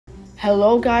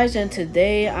Hello guys, and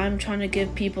today I'm trying to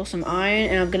give people some iron,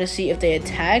 and I'm gonna see if they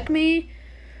attack me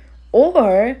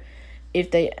or if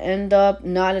they end up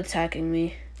not attacking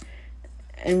me,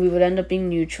 and we would end up being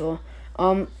neutral.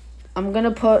 I'm gonna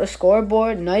put a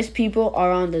scoreboard. Nice people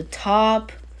are on the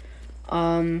top.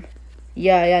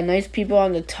 Nice people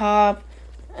on the top,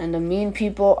 and the mean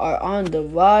people are on the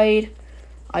right.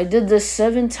 I did this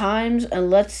 7 times, and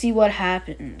let's see what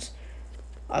happens.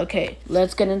 Okay,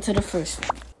 let's get into the first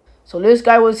one. So this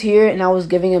guy was here, and I was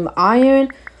giving him iron.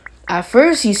 At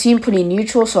first, he seemed pretty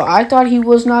neutral, so I thought he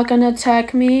was not going to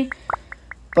attack me.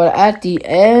 But at the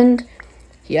end,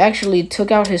 he actually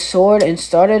took out his sword and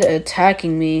started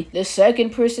attacking me. The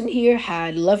second person here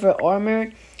had leather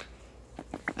armor.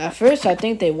 At first, I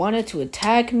think they wanted to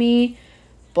attack me,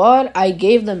 but I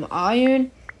gave them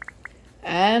iron,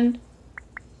 and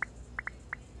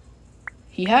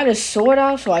he had his sword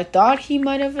out, so I thought he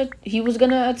was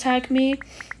going to attack me.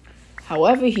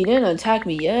 However, he didn't attack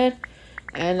me yet,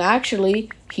 and actually,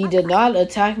 he did not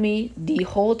attack me the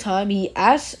whole time. He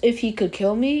asked if he could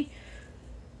kill me.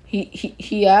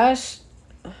 He asked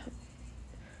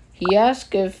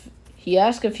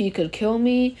if he could kill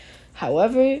me.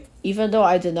 However, even though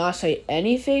I did not say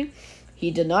anything,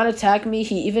 he did not attack me.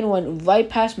 He even went right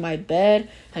past my bed,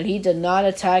 and he did not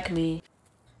attack me.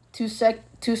 2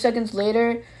 seconds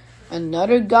later,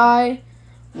 another guy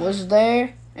was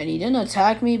there. And he didn't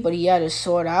attack me, but he had his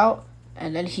sword out.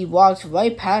 And then he walked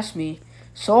right past me.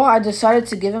 So I decided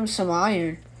to give him some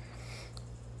iron.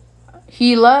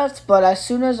 He left, but as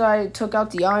soon as I took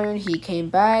out the iron, he came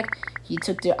back. He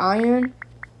took the iron.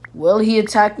 Will he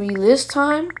attack me this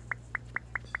time?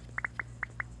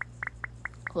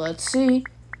 Let's see.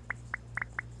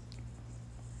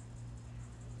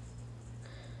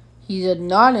 He did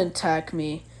not attack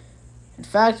me. In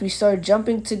fact, we started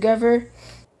jumping together.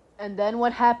 And then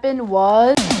what happened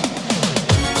was...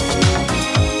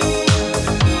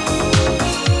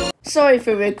 Sorry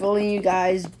for rickrolling you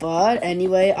guys, but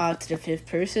anyway, on to the 5th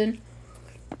person.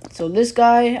 So this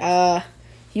guy,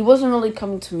 he wasn't really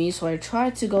coming to me, so I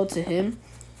tried to go to him.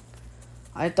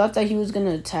 I thought that he was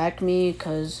gonna attack me,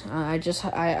 cause I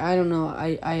don't know,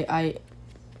 I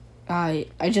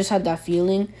just had that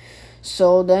feeling.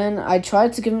 So then I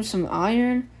tried to give him some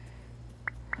iron,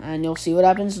 and you'll see what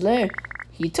happens there.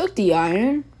 He took the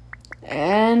iron,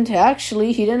 and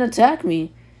actually, he didn't attack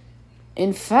me.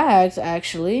 In fact,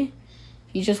 actually,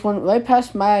 he just went right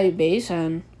past my base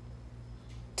and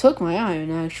took my iron,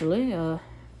 actually. I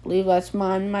believe that's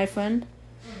mine, my friend.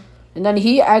 And then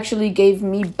he actually gave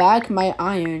me back my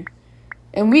iron.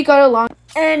 And we got along.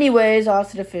 Anyways,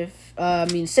 off to the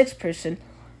 6th person.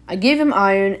 I gave him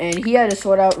iron, and he had a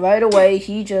sword out right away.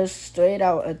 He just straight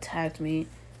out attacked me.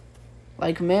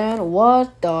 Like, man,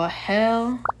 what the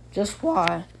hell? Just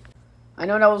why? I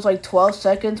know that was like 12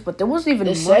 seconds, but there wasn't even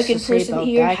a second person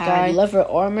here had leather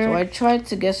armor. So I tried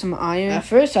to get some iron. At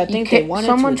first, I think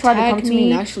someone tried to come to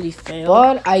me and actually failed.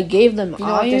 But I gave them iron. You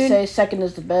know what they say, second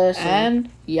is the best. And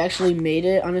he actually made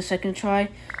it on the second try.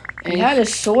 And he had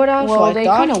his sword out, so I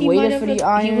thought he waited for the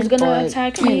iron. He was gonna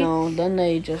attack me. You know, then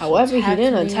they just. However, he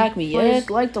didn't attack me yet.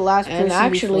 Like the last person, and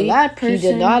actually, that person, he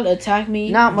did not attack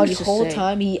me. Not much the whole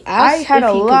time. He asked. I had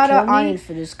a lot of iron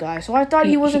for this guy, so I thought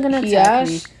he wasn't gonna attack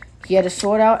me. He had a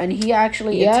sword out, and he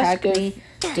actually attacked me,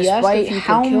 despite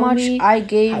how much I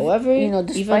gave. However, you know,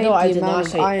 despite though I did not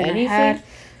say anything.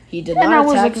 He did not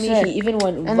attack me. He even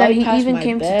went right past my bed. And then he even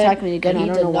came to attack me again. I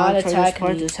don't know why this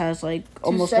part just has like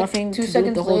almost nothing to do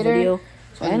with the whole video.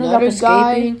 So I ended up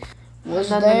escaping. And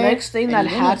then the next thing that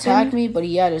happened, attack me, but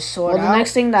he had his sword out. The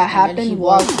next thing that happened, he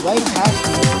walked right past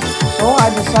me. So I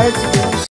decided to do